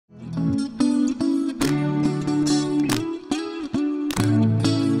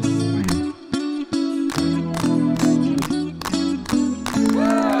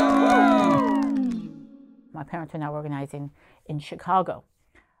parents are now organizing in Chicago.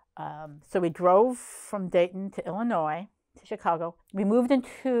 So we drove from Dayton to Illinois, to Chicago. We moved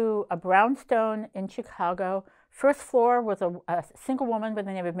into a brownstone in Chicago. First floor was a single woman by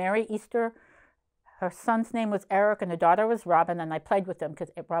the name of Mary Easter. Her son's name was Eric and the daughter was Robin, and I played with them because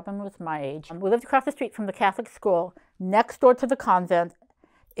Robin was my age. We lived across the street from the Catholic school, next door to the convent.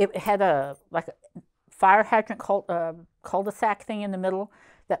 It had a fire hydrant cul-de-sac thing in the middle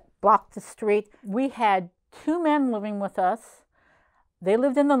that blocked the street. We had 2 men living with us. They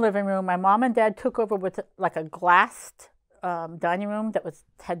lived in the living room. My mom and dad took over with like a glassed dining room that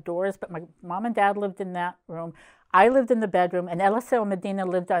had doors, but my mom and dad lived in that room. I lived in the bedroom, and Eliseo Medina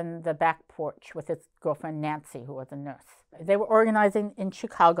lived on the back porch with his girlfriend Nancy, who was a nurse. They were organizing in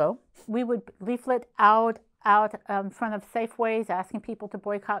Chicago. We would leaflet out in front of Safeways asking people to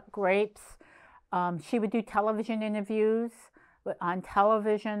boycott grapes. She would do television interviews on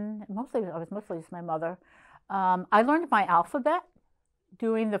television. Mostly just my mother. I learned my alphabet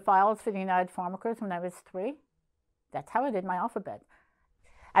doing the files for the United Farmworkers when I was 3. That's how I did my alphabet.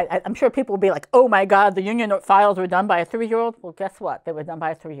 I'm sure people will be like, oh my God, the union files were done by a 3-year-old. Well, guess what? They were done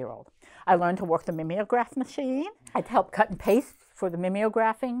by a 3-year-old. I learned to work the mimeograph machine. I'd help cut and paste for the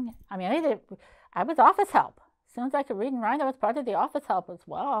mimeographing. I mean, I was office help. As soon as I could read and write, I was part of the office help as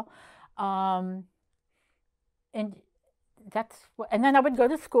well. And then I would go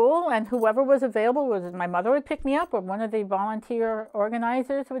to school, and whoever was available, my mother would pick me up, or one of the volunteer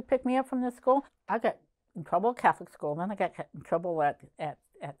organizers would pick me up from the school. I got in trouble at Catholic school, then I got in trouble at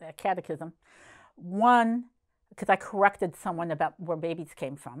catechism. One, because I corrected someone about where babies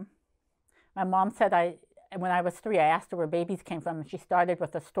came from. My mom said when I was 3, I asked her where babies came from, and she started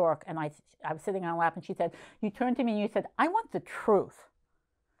with a stork, and I was sitting on her lap, and she said, you turned to me and you said, I want the truth.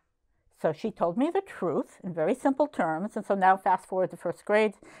 So she told me the truth in very simple terms, and so now fast forward to 1st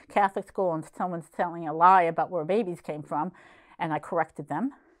grade Catholic school, and someone's telling a lie about where babies came from, and I corrected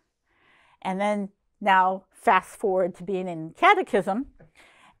them. And then now fast forward to being in catechism,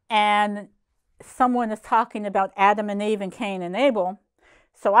 and someone is talking about Adam and Eve and Cain and Abel.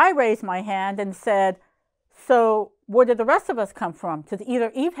 So I raised my hand and said, so where did the rest of us come from? Because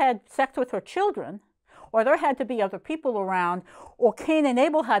either Eve had sex with her children, or there had to be other people around, or Cain and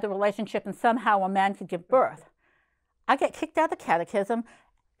Abel had a relationship and somehow a man could give birth. I get kicked out of catechism,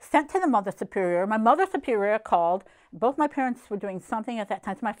 sent to the Mother Superior. My Mother Superior called. Both my parents were doing something at that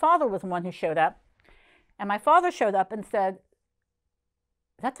time, so my father was the one who showed up. And my father showed up and said,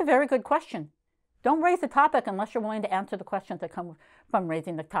 that's a very good question. Don't raise the topic unless you're willing to answer the questions that come from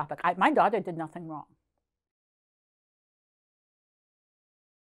raising the topic. My daughter did nothing wrong.